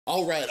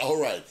All right.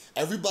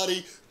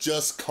 Everybody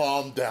just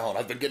calm down.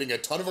 I've been getting a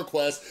ton of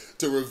requests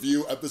to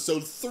review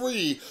episode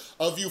 3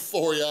 of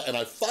Euphoria, and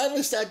I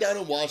finally sat down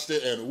and watched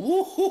it, and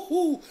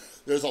woo-hoo-hoo,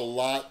 there's a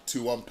lot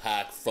to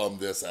unpack from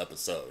this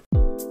episode.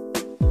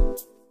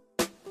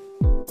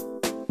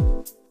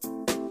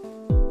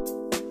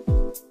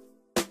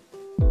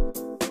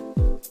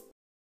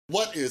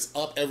 What is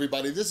up,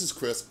 everybody? This is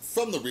Chris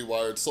from The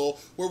Rewired Soul,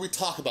 where we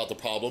talk about the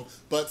problem,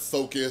 but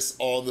focus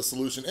on the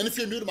solution. And if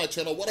you're new to my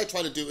channel, what I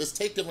try to do is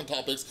take different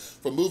topics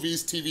from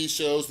movies, TV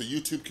shows, the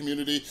YouTube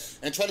community,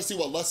 and try to see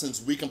what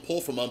lessons we can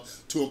pull from them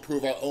to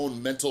improve our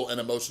own mental and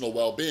emotional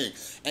well-being.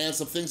 And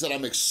some things that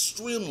I'm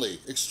extremely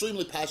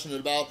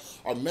passionate about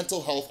are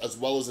mental health as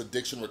well as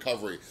addiction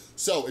recovery.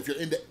 So if you're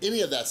into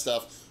any of that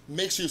stuff,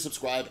 make sure you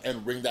subscribe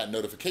and ring that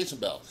notification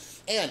bell.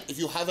 And if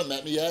you haven't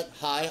met me yet,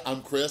 hi,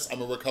 I'm Chris.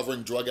 I'm a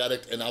recovering drug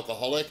addict and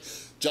alcoholic.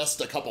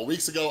 Just a couple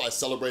weeks ago, I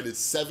celebrated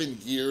 7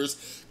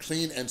 years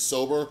clean and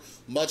sober.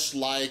 Much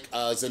like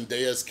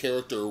Zendaya's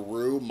character,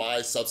 Rue,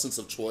 my substance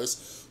of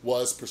choice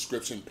was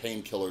prescription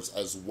painkillers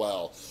as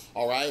well,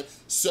 all right?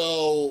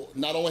 So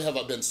not only have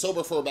I been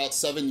sober for about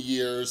 7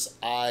 years,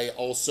 I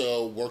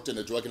also worked in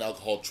a drug and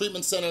alcohol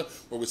treatment center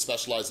where we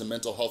specialize in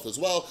mental health as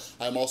well.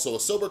 I'm also a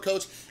sober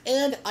coach,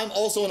 and I'm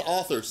also an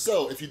author.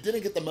 So if you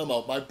didn't get the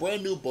memo, my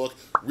brand new book,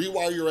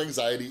 Rewire Your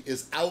Anxiety,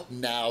 is out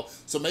now.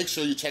 So make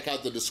sure you check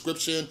out the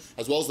description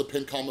as well as the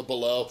pinned comment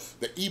below.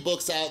 The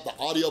ebook's out, the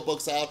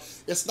audiobook's out.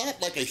 It's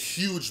not like a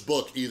huge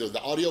book either.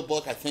 The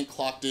audiobook, I think,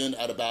 clocked in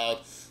at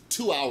about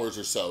 2 hours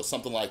or so,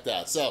 something like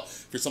that. So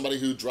if you're somebody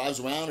who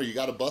drives around or you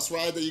got a bus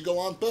ride that you go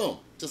on, boom,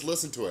 just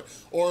listen to it.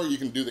 Or you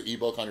can do the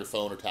ebook on your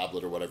phone or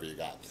tablet or whatever you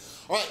got.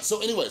 All right,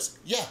 so anyways,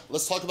 yeah,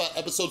 let's talk about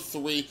episode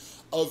 3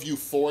 of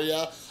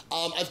Euphoria.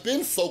 I've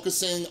been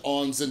focusing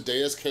on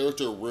Zendaya's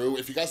character, Rue.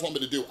 If you guys want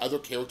me to do other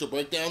character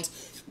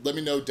breakdowns, let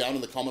me know down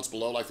in the comments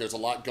below. Like, there's a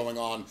lot going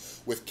on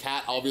with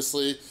Kat,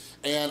 obviously.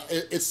 And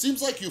it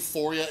seems like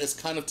Euphoria is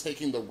kind of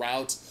taking the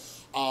route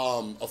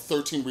of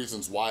 13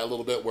 Reasons Why a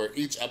little bit, where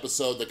each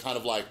episode they kind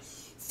of like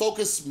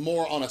focus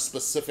more on a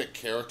specific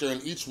character,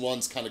 and each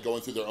one's kind of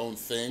going through their own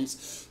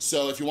things.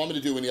 So if you want me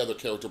to do any other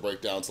character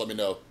breakdowns, let me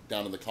know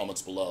down in the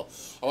comments below.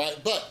 All right,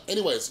 but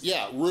anyways,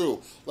 yeah,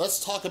 Rue,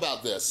 let's talk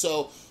about this.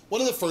 So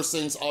one of the first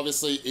things,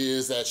 obviously,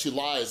 is that she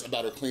lies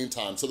about her clean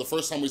time. So the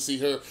first time we see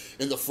her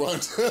in the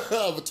front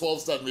of a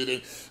 12-step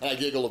meeting, and I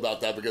giggle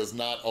about that because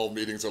not all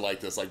meetings are like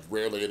this, like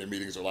rarely any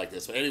meetings are like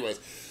this. But anyways,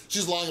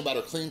 she's lying about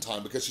her clean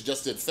time because she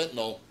just did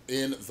fentanyl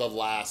in the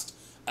last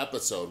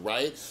episode,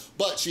 right?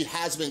 But she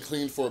has been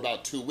clean for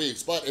about 2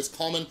 weeks. But it's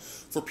common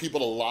for people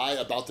to lie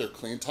about their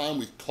clean time.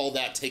 We call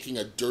that taking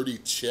a dirty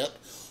chip,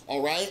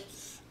 all right?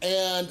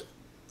 And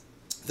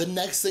the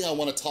next thing I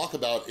want to talk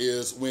about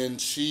is when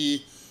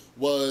she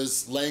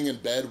was laying in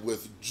bed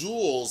with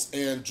Jules,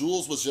 and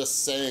Jules was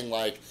just saying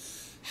like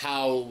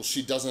how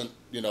she doesn't,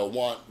 you know,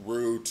 want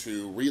Rue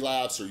to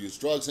relapse or use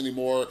drugs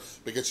anymore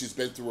because she's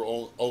been through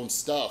her own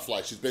stuff.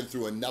 Like, she's been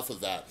through enough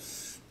of that.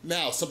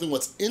 Now, something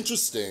what's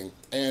interesting,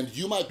 and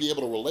you might be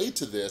able to relate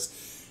to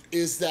this,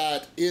 is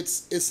that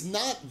it's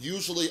not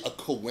usually a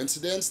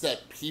coincidence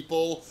that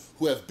people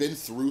who have been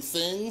through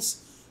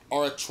things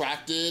are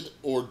attracted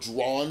or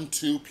drawn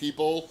to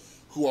people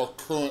who are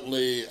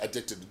currently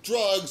addicted to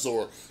drugs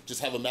or just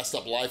have a messed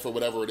up life or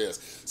whatever it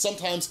is.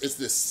 Sometimes it's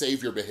this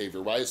savior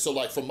behavior, right? So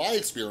like from my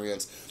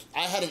experience,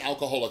 I had an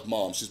alcoholic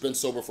mom. She's been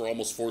sober for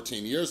almost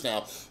 14 years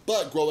now,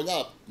 but growing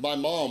up, my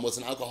mom was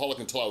an alcoholic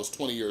until I was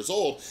 20 years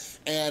old,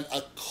 and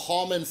a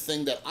common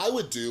thing that I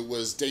would do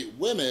was date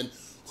women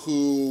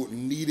who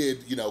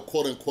needed, you know,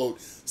 quote unquote,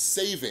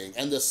 saving.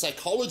 And the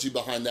psychology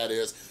behind that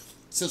is,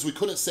 since we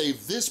couldn't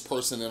save this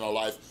person in our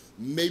life,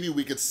 maybe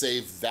we could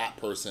save that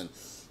person.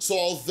 So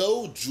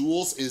although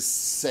Jules is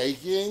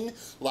saying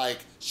like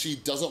she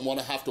doesn't want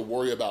to have to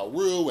worry about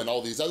Rue and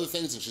all these other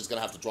things, and she's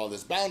gonna have to draw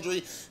this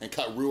boundary and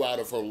cut Rue out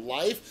of her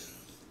life,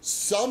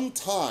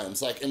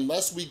 sometimes, like,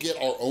 unless we get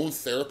our own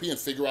therapy and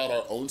figure out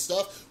our own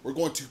stuff, we're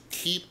going to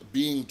keep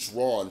being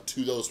drawn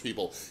to those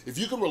people. If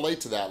you can relate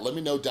to that, let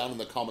me know down in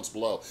the comments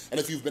below. And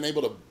if you've been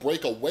able to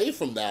break away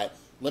from that,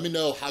 let me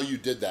know how you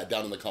did that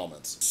down in the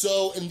comments.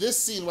 So in this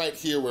scene right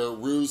here where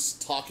Rue's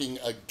talking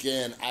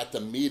again at the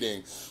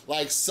meeting,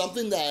 like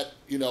something that,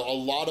 you know, a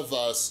lot of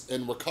us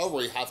in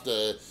recovery have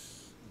to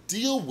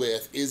deal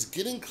with is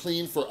getting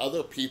clean for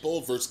other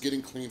people versus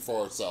getting clean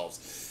for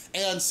ourselves.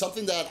 And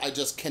something that I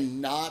just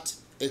cannot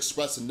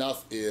express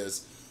enough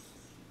is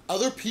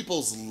other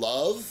people's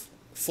love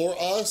for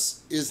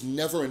us is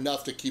never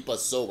enough to keep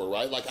us sober,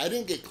 right? Like, I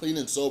didn't get clean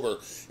and sober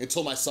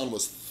until my son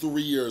was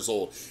 3 years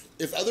old.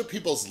 If other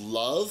people's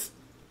love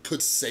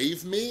could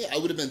save me, I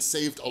would have been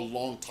saved a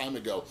long time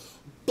ago.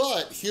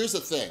 But here's the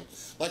thing,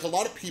 like a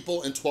lot of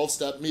people in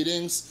 12-step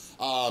meetings,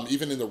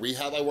 even in the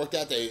rehab I worked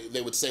at,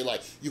 they would say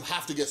like, you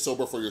have to get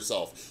sober for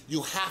yourself.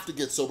 You have to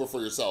get sober for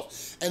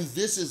yourself. And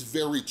this is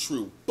very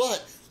true.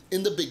 But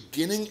in the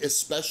beginning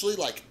especially,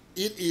 like,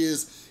 it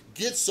is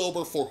get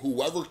sober for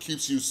whoever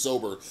keeps you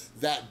sober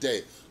that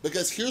day.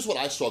 Because here's what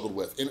I struggled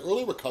with. In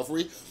early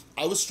recovery,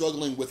 I was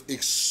struggling with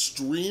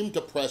extreme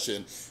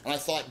depression, and I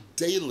thought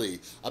daily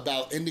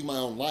about ending my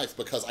own life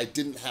because I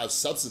didn't have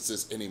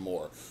substances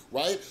anymore,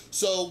 right?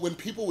 So when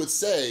people would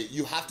say,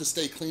 you have to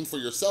stay clean for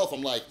yourself,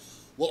 I'm like,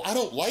 well, I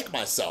don't like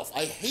myself.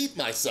 I hate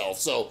myself.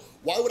 So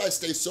why would I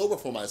stay sober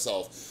for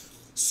myself?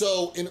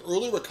 So in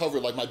early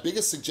recovery, like my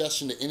biggest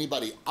suggestion to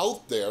anybody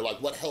out there,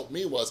 like what helped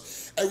me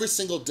was every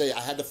single day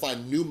I had to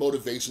find new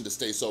motivation to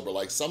stay sober.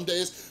 Like some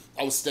days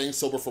I was staying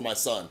sober for my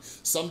son.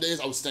 Some days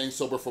I was staying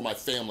sober for my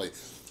family.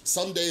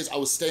 Some days I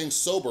was staying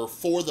sober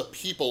for the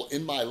people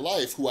in my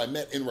life who I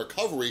met in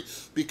recovery,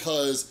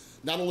 because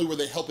not only were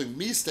they helping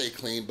me stay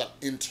clean, but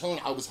in turn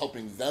I was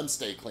helping them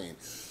stay clean.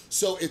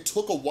 So it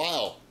took a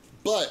while,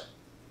 but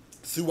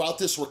throughout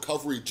this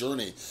recovery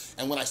journey,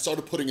 and when I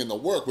started putting in the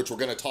work, which we're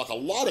gonna talk a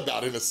lot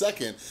about in a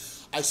second,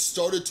 I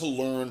started to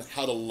learn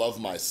how to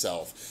love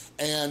myself.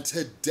 And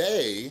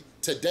today,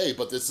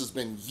 but this has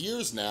been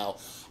years now,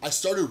 I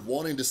started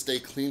wanting to stay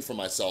clean for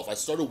myself. I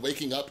started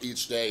waking up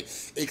each day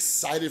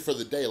excited for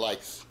the day.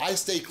 Like, I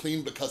stay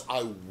clean because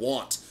I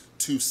want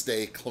to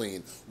stay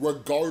clean,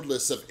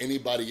 regardless of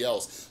anybody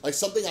else. Like,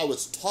 something I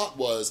was taught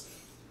was,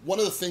 one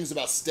of the things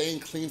about staying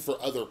clean for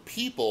other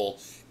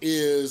people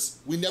is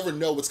we never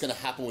know what's gonna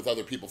happen with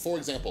other people. For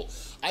example,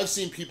 I've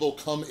seen people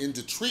come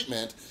into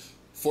treatment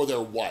for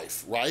their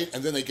wife, right?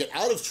 And then they get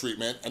out of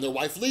treatment and their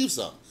wife leaves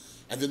them,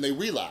 and then they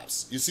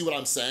relapse. You see what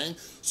I'm saying?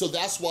 So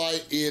that's why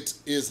it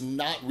is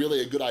not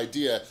really a good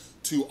idea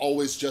to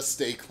always just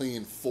stay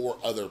clean for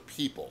other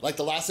people. Like,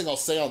 the last thing I'll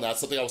say on that,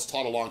 something I was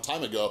taught a long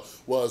time ago,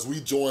 was we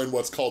joined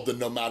what's called the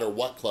no matter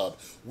what club.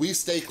 We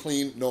stay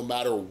clean no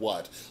matter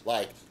what.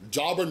 Like,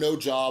 job or no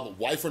job,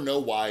 wife or no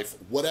wife,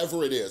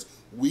 whatever it is,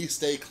 we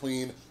stay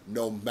clean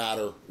no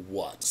matter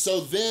what.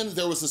 So then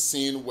there was a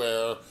scene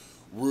where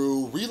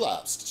Rue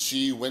relapsed.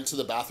 She went to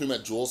the bathroom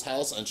at Jules'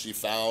 house and she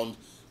found,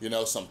 you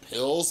know, some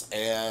pills,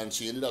 and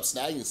she ended up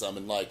snagging some.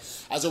 And like,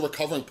 as a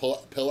recovering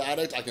pill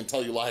addict, I can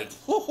tell you, like,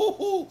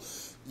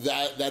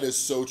 that is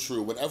so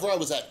true. Whenever I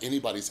was at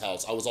anybody's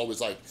house, I was always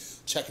like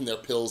checking their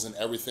pills and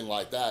everything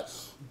like that.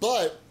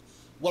 But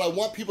what I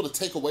want people to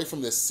take away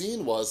from this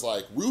scene was,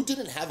 like, Rue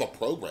didn't have a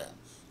program.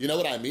 You know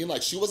what I mean?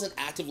 Like, she wasn't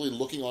actively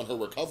working on her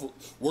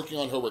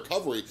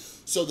recovery.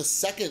 So the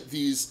second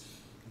these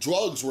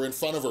drugs were in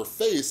front of her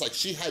face, like,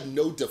 she had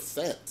no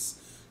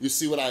defense. You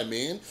see what I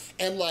mean?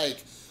 And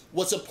like,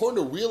 what's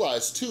important to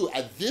realize too,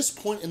 at this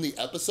point in the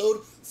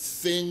episode,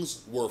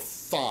 things were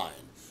fine,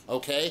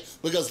 okay?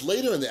 Because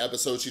later in the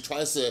episode, she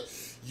tries to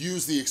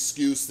use the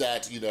excuse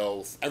that, you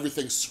know,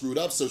 everything's screwed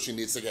up, so she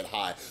needs to get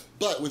high.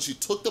 But when she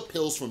took the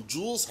pills from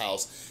Jules'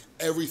 house,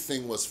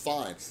 everything was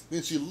fine.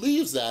 Then she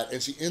leaves that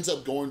and she ends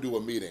up going to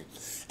a meeting.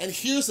 And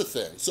here's the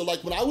thing. So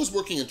like, when I was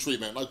working in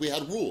treatment, like, we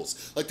had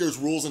rules. Like, there's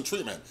rules in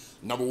treatment.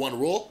 Number one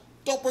rule,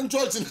 don't bring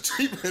drugs into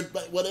treatment.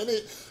 But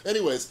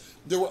anyways,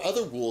 there were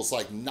other rules,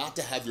 like not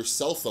to have your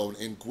cell phone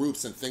in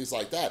groups and things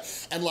like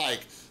that. And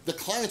like, the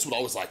clients would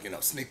always, like, you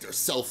know, sneak their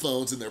cell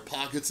phones in their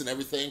pockets and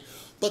everything.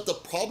 But the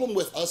problem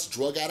with us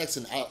drug addicts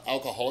and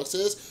alcoholics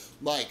is,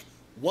 like,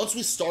 once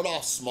we start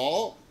off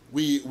small,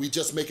 we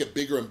just make it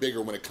bigger and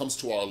bigger when it comes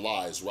to our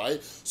lies,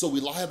 right? So we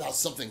lie about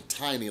something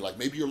tiny, like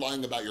maybe you're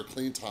lying about your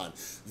clean time.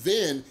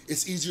 Then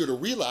it's easier to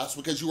relapse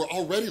because you were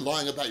already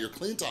lying about your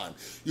clean time.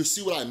 You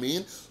see what I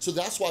mean? So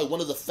that's why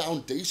one of the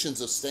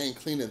foundations of staying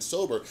clean and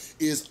sober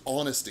is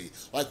honesty.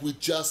 Like, we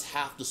just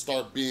have to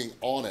start being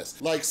honest.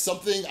 Like,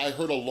 something I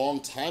heard a long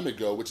time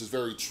ago, which is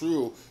very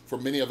true for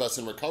many of us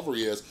in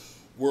recovery, is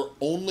we're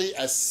only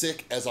as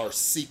sick as our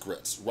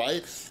secrets,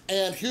 right?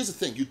 And here's the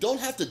thing, you don't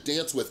have to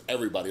dance with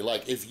everybody.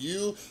 Like, if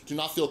you do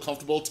not feel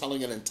comfortable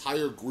telling an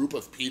entire group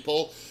of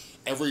people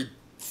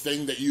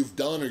everything that you've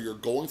done or you're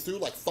going through,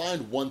 like,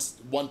 find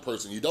one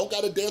person. You don't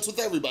gotta dance with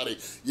everybody,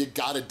 you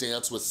gotta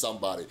dance with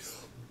somebody.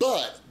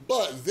 But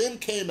then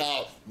came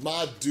out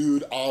my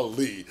dude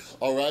Ali,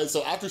 all right?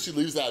 So after she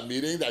leaves that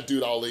meeting, that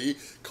dude Ali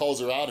calls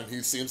her out and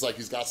he seems like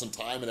he's got some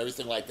time and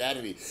everything like that,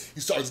 and he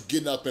starts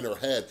getting up in her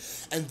head.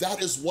 And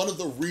that is one of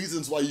the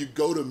reasons why you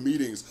go to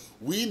meetings.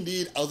 We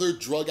need other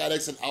drug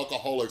addicts and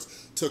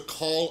alcoholics to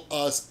call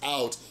us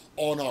out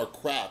on our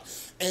crap.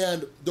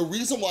 And the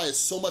reason why it's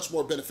so much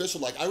more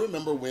beneficial, like, I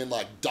remember when,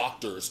 like,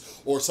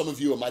 doctors, or some of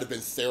you, it might have been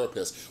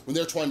therapists, when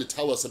they're trying to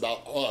tell us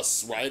about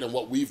us, right, and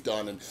what we've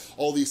done and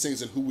all these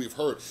things and who we've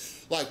hurt,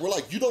 like, we're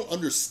like, you don't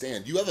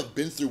understand. You haven't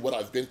been through what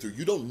I've been through.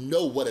 You don't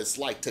know what it's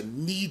like to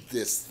need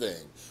this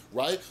thing,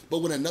 right? But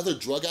when another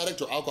drug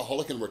addict or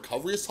alcoholic in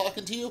recovery is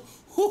talking to you,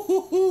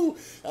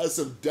 has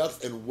some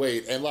depth and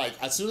weight. And like,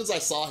 as soon as I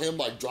saw him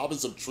like dropping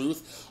some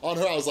truth on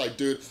her, I was like,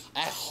 dude,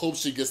 I hope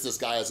she gets this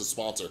guy as a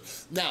sponsor.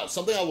 Now,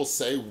 something I will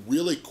say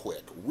real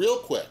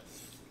quick,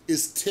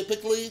 is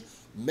typically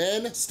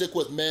men stick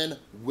with men,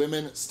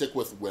 women stick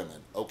with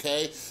women,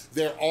 okay?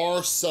 There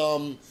are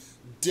some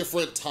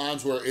different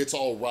times where it's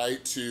all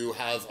right to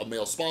have a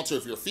male sponsor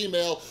if you're a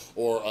female,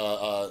 or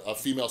a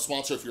female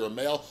sponsor if you're a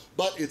male,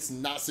 but it's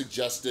not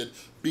suggested,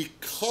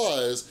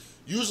 because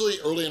usually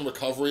early in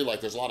recovery,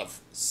 like there's a lot of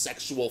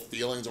sexual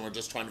feelings and we're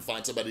just trying to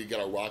find somebody to get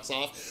our rocks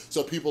off.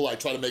 So people like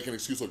try to make an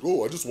excuse like,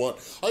 oh, I just want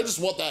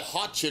that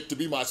hot chick to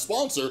be my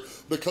sponsor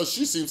because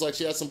she seems like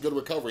she has some good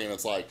recovery. And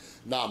it's like,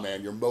 nah,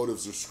 man, your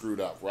motives are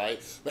screwed up,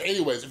 right? But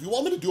anyways, if you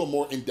want me to do a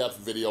more in-depth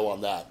video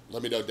on that,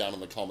 let me know down in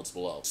the comments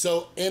below.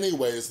 So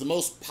anyways, the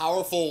most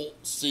powerful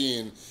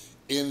scene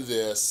in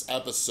this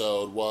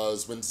episode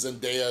was when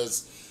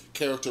Zendaya's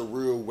character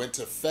Rue went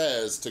to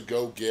Fez to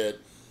go get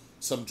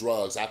some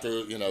drugs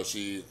after, you know,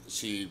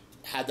 she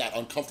had that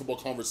uncomfortable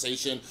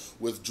conversation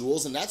with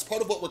Jules, and that's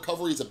part of what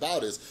recovery is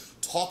about, is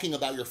talking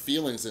about your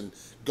feelings and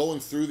going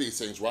through these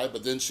things, right?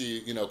 But then she,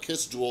 you know,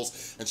 kissed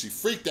Jules and she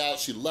freaked out,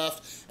 she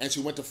left, and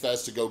she went to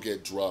Fez to go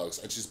get drugs,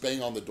 and she's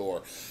banging on the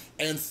door.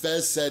 And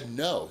Fez said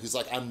no. He's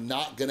like, I'm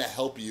not gonna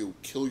help you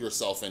kill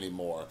yourself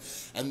anymore.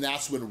 And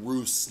that's when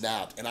Rue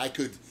snapped, and I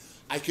could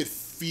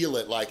feel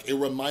it. Like, it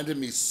reminded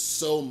me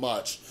so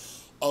much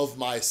of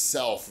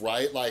myself,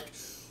 right? Like,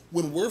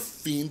 when we're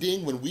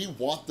fiending, when we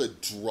want the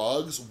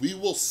drugs, we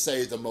will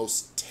say the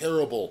most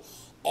terrible,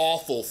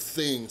 awful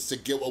things to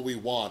get what we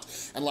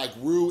want. And like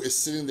Rue is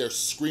sitting there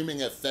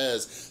screaming at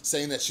Fez,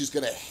 saying that she's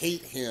gonna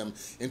hate him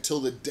until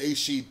the day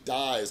she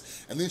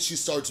dies. And then she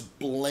starts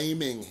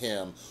blaming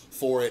him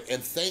for it.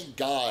 And thank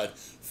God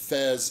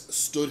Fez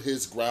stood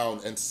his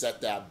ground and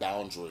set that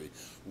boundary,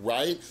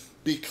 right?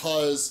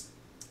 Because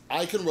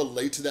I can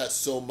relate to that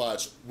so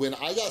much. When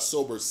I got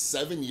sober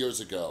 7 years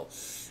ago,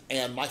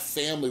 and my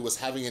family was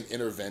having an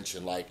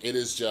intervention, like, it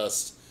is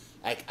just,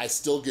 I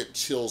still get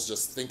chills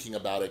just thinking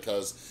about it,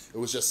 because it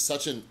was just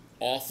such an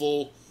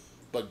awful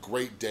but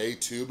great day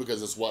too,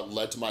 because it's what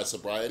led to my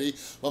sobriety.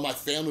 But my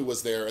family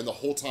was there, and the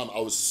whole time I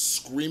was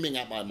screaming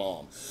at my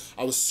mom.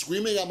 I was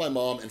screaming at my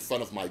mom in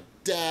front of my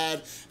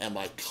dad and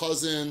my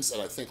cousins,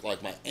 and I think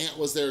like my aunt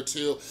was there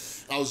too.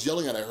 And I was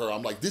yelling at her,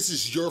 I'm like, this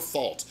is your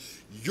fault.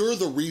 You're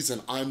the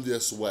reason I'm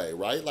this way,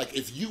 right? Like,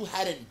 if you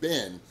hadn't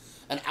been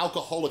an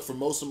alcoholic for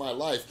most of my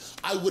life,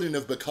 I wouldn't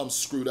have become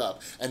screwed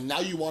up. And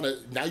now you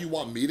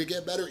want me to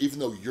get better, even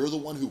though you're the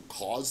one who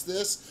caused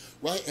this,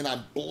 right? And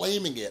I'm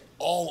blaming it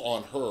all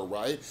on her,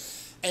 right?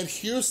 And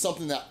here's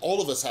something that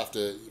all of us have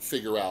to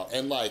figure out.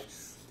 And like,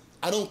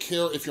 I don't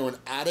care if you're an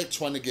addict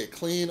trying to get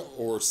clean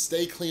or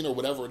stay clean or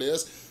whatever it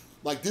is,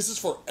 like, this is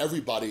for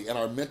everybody in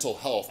our mental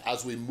health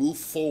as we move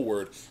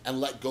forward and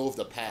let go of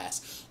the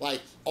past.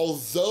 Like,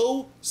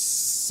 although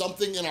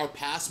something in our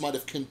past might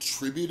have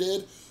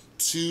contributed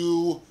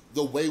to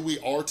the way we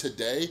are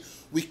today,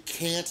 we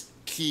can't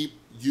keep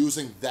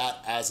using that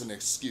as an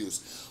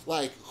excuse.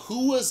 Like,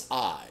 who was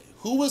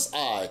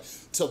I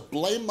to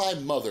blame my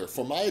mother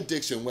for my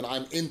addiction when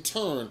I'm in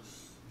turn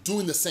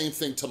doing the same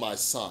thing to my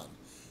son?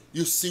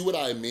 You see what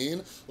I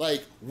mean?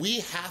 Like, we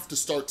have to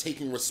start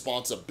taking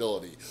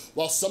responsibility.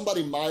 While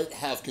somebody might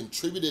have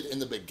contributed in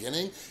the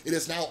beginning, it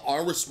is now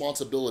our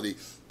responsibility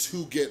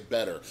to get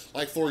better.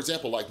 Like, for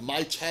example, like,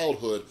 my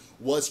childhood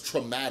was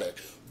traumatic,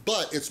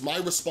 but it's my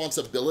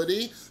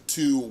responsibility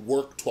to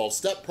work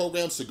 12-step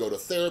programs, to go to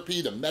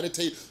therapy, to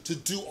meditate, to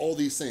do all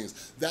these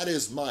things. That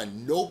is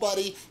mine.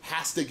 Nobody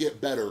has to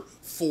get better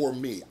for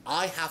me.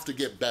 I have to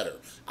get better.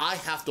 I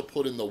have to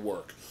put in the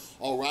work,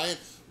 all right?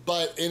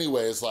 But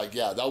anyways, like,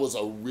 yeah, that was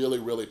a really,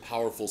 really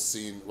powerful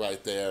scene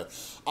right there.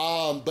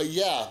 But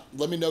yeah,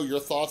 let me know your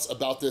thoughts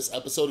about this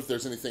episode. If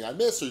there's anything I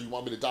missed or you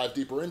want me to dive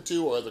deeper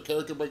into, or other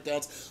character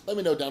breakdowns, let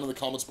me know down in the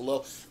comments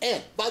below.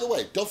 And by the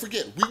way, don't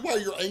forget,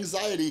 Rewire Your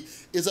Anxiety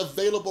is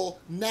available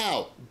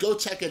now. Go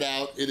check it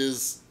out. It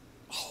is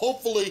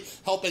hopefully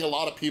helping a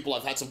lot of people.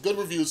 I've had some good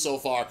reviews so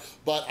far,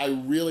 but I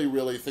really,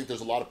 really think there's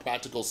a lot of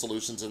practical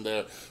solutions in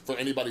there for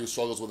anybody who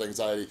struggles with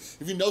anxiety.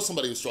 If you know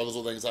somebody who struggles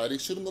with anxiety,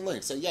 shoot them the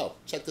link. Say, yo,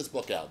 check this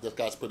book out. This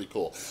guy's pretty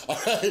cool. All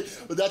right,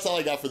 but that's all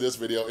I got for this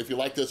video. If you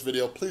like this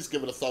video, please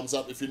give it a thumbs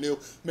up. If you're new,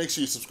 make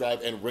sure you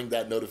subscribe and ring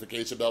that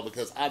notification bell,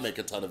 because I make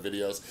a ton of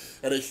videos.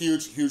 And a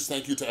huge, huge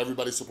thank you to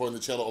everybody supporting the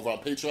channel over on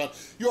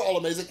Patreon. You're all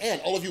amazing. And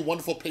all of you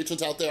wonderful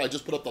patrons out there, I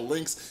just put up the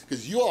links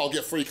because you all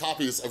get free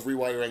copies of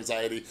Rewire Your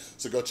Anxiety.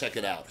 So go check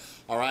it out.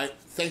 All right,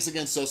 thanks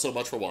again so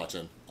much for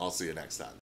watching. I'll see you next time.